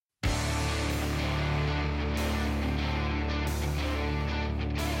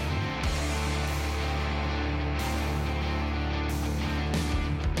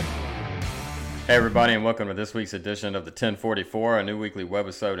Hey, everybody, and welcome to this week's edition of the 1044, a new weekly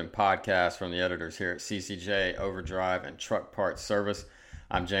webisode and podcast from the editors here at CCJ, Overdrive, and Truck Parts Service.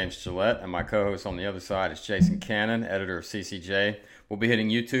 I'm James Gillette, and my co-host on the other side is Jason Cannon, editor of CCJ. We'll be hitting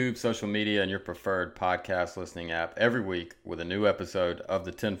YouTube, social media, and your preferred podcast listening app every week with a new episode of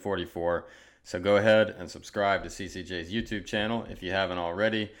the 1044. So go ahead and subscribe to CCJ's YouTube channel if you haven't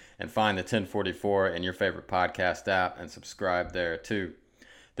already, and find the 1044 in your favorite podcast app and subscribe there too.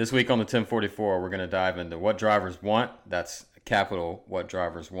 This week on the 1044, we're going to dive into what drivers want, that's capital what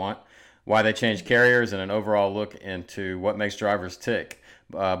drivers want, why they change carriers, and an overall look into what makes drivers tick.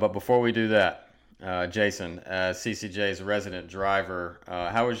 But before we do that, Jason, as CCJ's resident driver,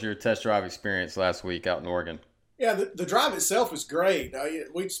 how was your test drive experience last week out in Oregon? Yeah, the drive itself was great.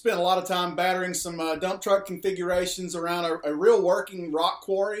 We spent a lot of time battering some dump truck configurations around a real working rock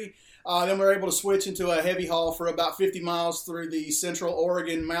quarry. Then we were able to switch into a heavy haul for about 50 miles through the central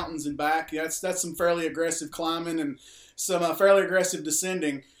Oregon mountains and back. That's some fairly aggressive climbing and some fairly aggressive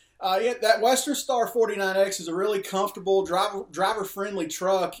descending. That Western Star 49X is a really comfortable, driver-friendly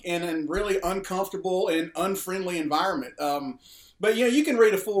truck in a really uncomfortable and unfriendly environment. But you can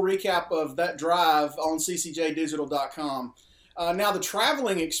read a full recap of that drive on ccjdigital.com. Now, the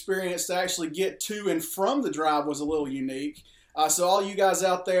traveling experience to actually get to and from the drive was a little unique. So all you guys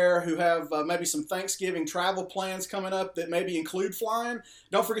out there who have maybe some Thanksgiving travel plans coming up that maybe include flying,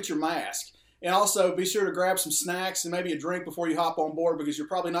 don't forget your mask. And also be sure to grab some snacks and maybe a drink before you hop on board, because you're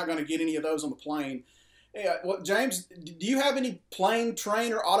probably not going to get any of those on the plane. James, do you have any plane,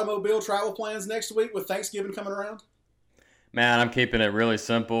 train, or automobile travel plans next week with Thanksgiving coming around? Man, I'm keeping it really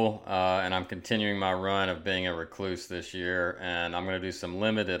simple, and I'm continuing my run of being a recluse this year, and I'm going to do some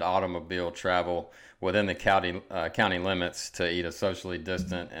limited automobile travel within the county limits to eat a socially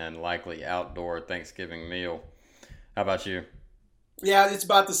distant and likely outdoor Thanksgiving meal. How about you? Yeah, it's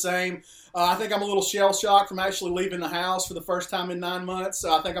about the same. I think I'm a little shell-shocked from actually leaving the house for the first time in 9 months.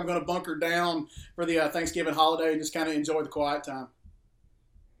 I think I'm going to bunker down for the Thanksgiving holiday and just kind of enjoy the quiet time.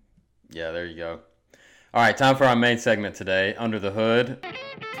 Yeah, there you go. All right, time for our main segment today, Under the Hood.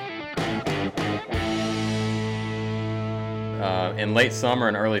 In late summer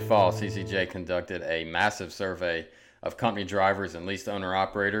and early fall, CCJ conducted a massive survey of company drivers and leased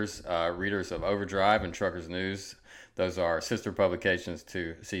owner-operators, readers of Overdrive and Truckers News. Those are sister publications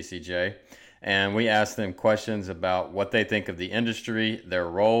to CCJ. And we asked them questions about what they think of the industry, their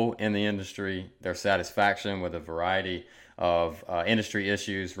role in the industry, their satisfaction with a variety of industry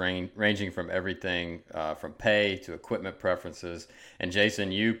issues ranging from everything from pay to equipment preferences. And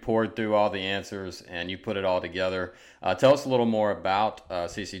Jason, you poured through all the answers and you put it all together. Tell us a little more about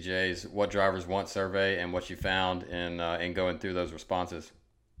CCJ's What Drivers Want survey and what you found in going through those responses.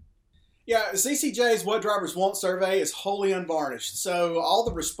 Yeah, CCJ's What Drivers Want survey is wholly unvarnished. So all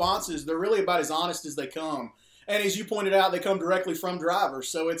the responses, they're really about as honest as they come. And as you pointed out, they come directly from drivers.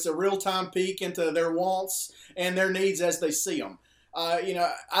 So it's a real-time peek into their wants and their needs as they see them. I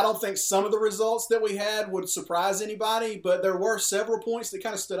don't think some of the results that we had would surprise anybody, but there were several points that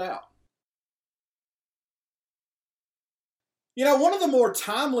kind of stood out. One of the more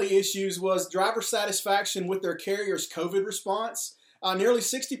timely issues was driver satisfaction with their carrier's COVID response. Nearly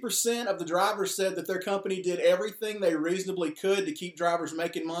 60% of the drivers said that their company did everything they reasonably could to keep drivers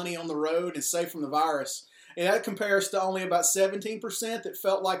making money on the road and safe from the virus. And that compares to only about 17% that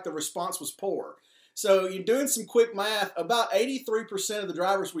felt like the response was poor. So you're doing some quick math, about 83% of the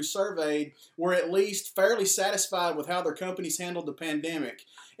drivers we surveyed were at least fairly satisfied with how their companies handled the pandemic.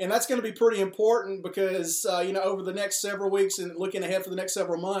 And that's going to be pretty important because, over the next several weeks and looking ahead for the next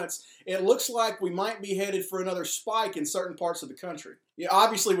several months, it looks like we might be headed for another spike in certain parts of the country. Yeah,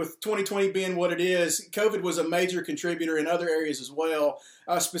 obviously, with 2020 being what it is, COVID was a major contributor in other areas as well,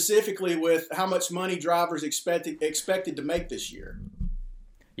 specifically with how much money drivers expected to make this year.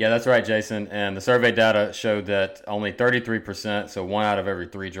 Yeah, that's right, Jason. And the survey data showed that only 33%, so 1 out of every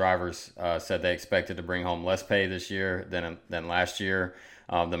 3 drivers, said they expected to bring home less pay this year than last year.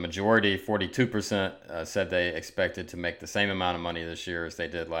 The majority, 42%, said they expected to make the same amount of money this year as they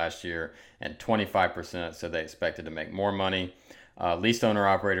did last year, and 25% said they expected to make more money. Leased owner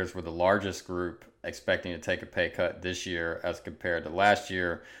operators were the largest group expecting to take a pay cut this year as compared to last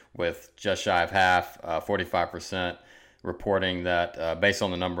year, with just shy of half, 45%, reporting that based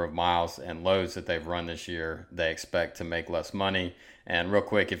on the number of miles and loads that they've run this year, they expect to make less money. And real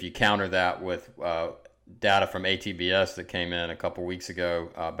quick, if you counter that with data from ATBS that came in a couple weeks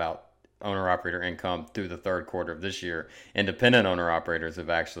ago about owner-operator income through the third quarter of this year, independent owner-operators have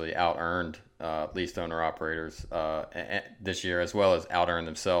actually out-earned leased owner-operators this year, as well as out-earned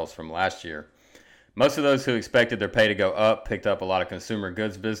themselves from last year. Most of those who expected their pay to go up picked up a lot of consumer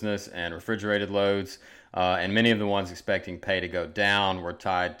goods business and refrigerated loads, and many of the ones expecting pay to go down were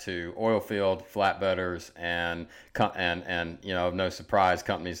tied to oil field, flatbedders, and no surprise,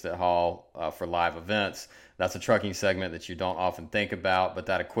 companies that haul for live events. That's a trucking segment that you don't often think about, but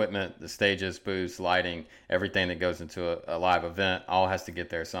that equipment, the stages, booths, lighting, everything that goes into a live event, all has to get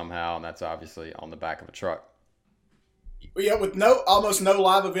there somehow, and that's obviously on the back of a truck. Yeah, with almost no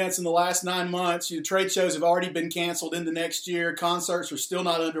live events in the last 9 months, trade shows have already been canceled into next year. Concerts are still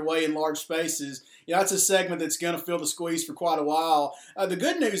not underway in large spaces. That's a segment that's going to feel the squeeze for quite a while. The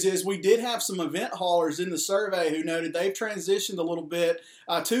good news is we did have some event haulers in the survey who noted they've transitioned a little bit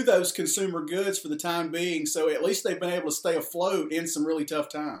to those consumer goods for the time being. So at least they've been able to stay afloat in some really tough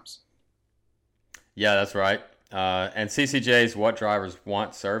times. Yeah, that's right. And CCJ's What Drivers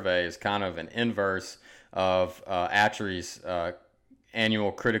Want survey is kind of an inverse of ATRI's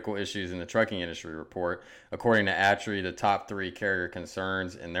annual critical issues in the trucking industry report. According to ATRI, the top 3 carrier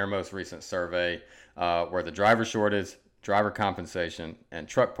concerns in their most recent survey were the driver shortage, driver compensation, and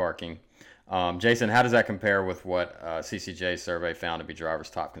truck parking. Jason, how does that compare with what CCJ's survey found to be drivers'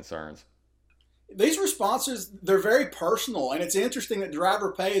 top concerns? These responses, they're very personal, and it's interesting that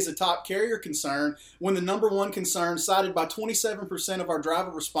driver pay is a top carrier concern when the number one concern cited by 27% of our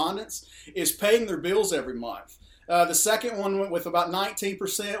driver respondents is paying their bills every month. The second one with about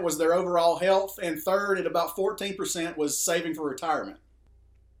 19% was their overall health, and third at about 14% was saving for retirement.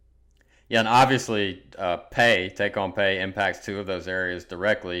 Yeah, and obviously take-home pay impacts 2 of those areas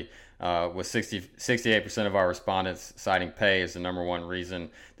directly. With 68% of our respondents citing pay as the number one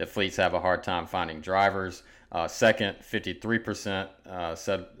reason that fleets have a hard time finding drivers. Second, 53%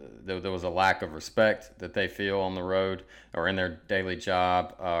 said there was a lack of respect that they feel on the road or in their daily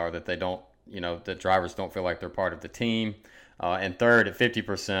job, or that they don't, that drivers don't feel like they're part of the team. And third, at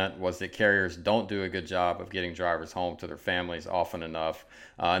 50%, was that carriers don't do a good job of getting drivers home to their families often enough.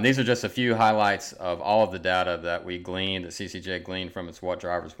 And these are just a few highlights of all of the data that CCJ gleaned from its What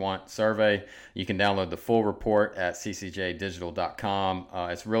Drivers Want survey. You can download the full report at ccjdigital.com.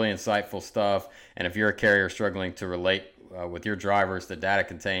 It's really insightful stuff. And if you're a carrier struggling to relate with your drivers, the data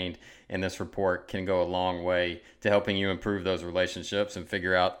contained in this report can go a long way to helping you improve those relationships and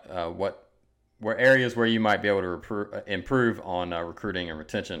figure out where areas where you might be able to improve on recruiting and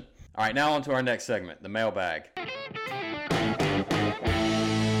retention. All right, now on to our next segment, the mailbag.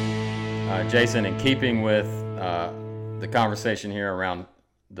 Jason, in keeping with the conversation here around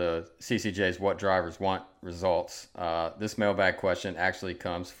the CCJ's What Drivers Want results, this mailbag question actually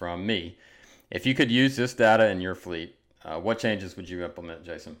comes from me. If you could use this data in your fleet, what changes would you implement,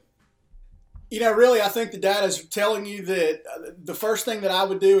 Jason? Really, I think the data is telling you that the first thing that I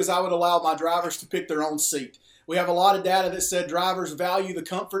would do is I would allow my drivers to pick their own seat. We have a lot of data that said drivers value the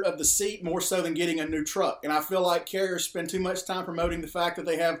comfort of the seat more so than getting a new truck. And I feel like carriers spend too much time promoting the fact that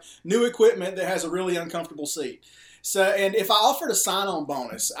they have new equipment that has a really uncomfortable seat. So, and if I offered a sign-on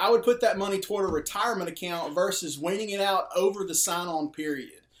bonus, I would put that money toward a retirement account versus weaning it out over the sign-on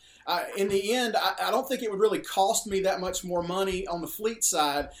period. In the end, I don't think it would really cost me that much more money on the fleet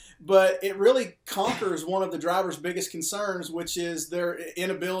side, but it really conquers one of the driver's biggest concerns, which is their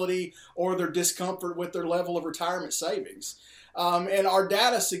inability or their discomfort with their level of retirement savings. And our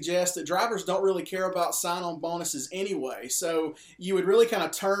data suggests that drivers don't really care about sign-on bonuses anyway, so you would really kind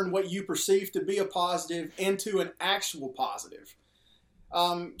of turn what you perceive to be a positive into an actual positive.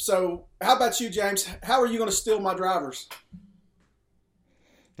 So how about you, James? How are you going to steal my drivers?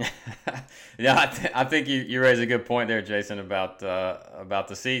 Yeah, I think you raise a good point there, Jason, about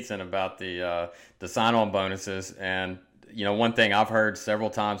the seats and about the sign-on bonuses. And one thing I've heard several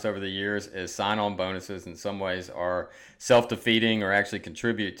times over the years is sign-on bonuses in some ways are self-defeating or actually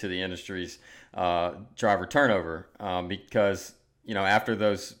contribute to the industry's driver turnover because after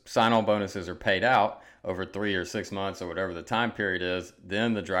those sign-on bonuses are paid out over 3 or 6 months or whatever the time period is,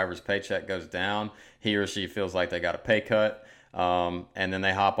 then the driver's paycheck goes down. He or she feels like they got a pay cut. And then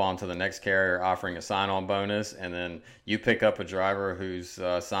they hop on to the next carrier offering a sign-on bonus, and then you pick up a driver whose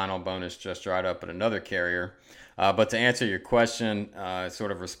sign-on bonus just dried up at another carrier. But to answer your question,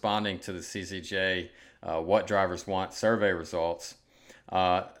 sort of responding to the CCJ What Drivers Want survey results,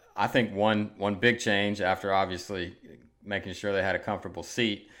 I think one big change after obviously making sure they had a comfortable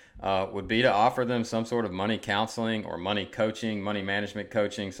seat would be to offer them some sort of money counseling or money coaching, money management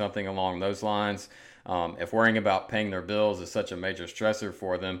coaching, something along those lines. If worrying about paying their bills is such a major stressor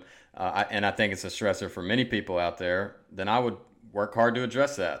for them, and I think it's a stressor for many people out there, then I would work hard to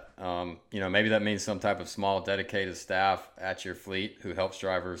address that. Maybe that means some type of small dedicated staff at your fleet who helps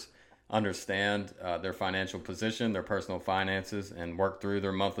drivers understand their financial position, their personal finances, and work through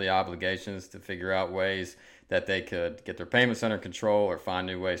their monthly obligations to figure out ways that they could get their payments under control or find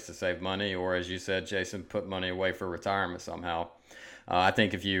new ways to save money, or as you said, Jason, put money away for retirement somehow. I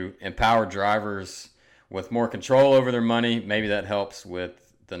think if you empower drivers with more control over their money, maybe that helps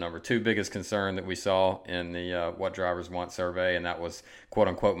with the number 2 biggest concern that we saw in the What Drivers Want survey, and that was quote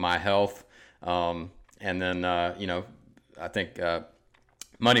unquote my health. And then, I think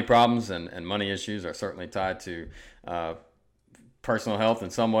money problems and money issues are certainly tied to personal health in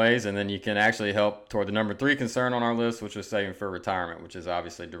some ways, and then you can actually help toward the number 3 concern on our list, which was saving for retirement, which is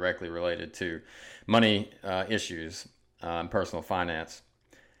obviously directly related to money issues and personal finance.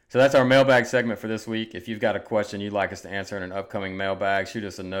 So that's our mailbag segment for this week. If you've got a question you'd like us to answer in an upcoming mailbag, shoot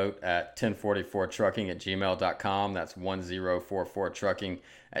us a note at 1044trucking@gmail.com. That's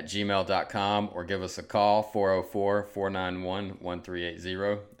 1044trucking@gmail.com, or give us a call,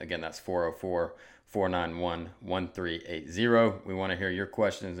 404-491-1380. Again, that's 404-491-1380. We want to hear your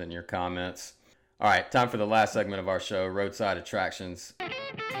questions and your comments. All right, time for the last segment of our show, Roadside Attractions.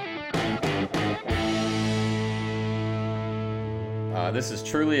 This is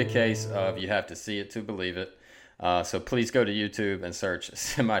truly a case of you have to see it to believe it. So please go to YouTube and search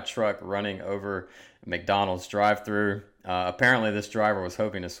semi-truck running over McDonald's drive-thru. Apparently this driver was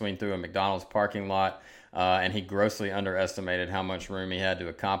hoping to swing through a McDonald's parking lot, and he grossly underestimated how much room he had to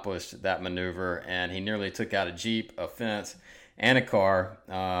accomplish that maneuver, and he nearly took out a Jeep, a fence, and a car,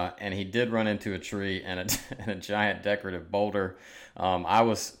 and he did run into a tree and a giant decorative boulder. I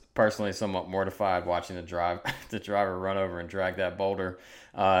was personally somewhat mortified watching the driver run over and drag that boulder.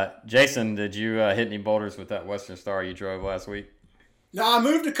 Jason, did you hit any boulders with that Western Star you drove last week? No, I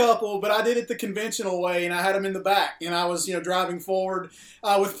moved a couple, but I did it the conventional way, and I had them in the back, and I was, driving forward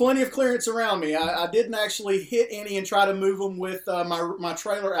with plenty of clearance around me. I didn't actually hit any and try to move them with my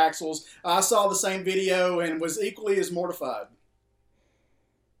trailer axles. I saw the same video and was equally as mortified.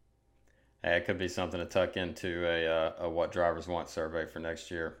 Hey, it could be something to tuck into a What Drivers Want survey for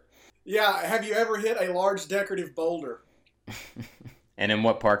next year. Yeah, have you ever hit a large decorative boulder? And in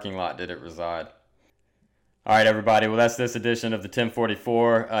what parking lot did it reside? All right, everybody. Well, that's this edition of the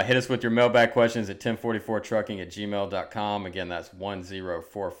 1044. Hit us with your mailbag questions at 1044trucking@gmail.com. Again, that's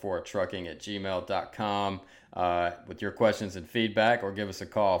 1044trucking@gmail.com. With your questions and feedback, or give us a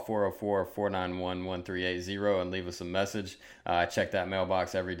call, 404-491-1380, and leave us a message. I check that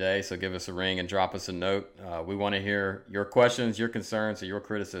mailbox every day, so give us a ring and drop us a note. We want to hear your questions, your concerns, or your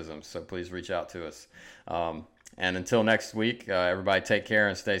criticisms, so please reach out to us. And until next week, everybody take care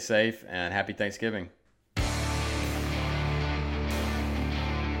and stay safe, and happy Thanksgiving.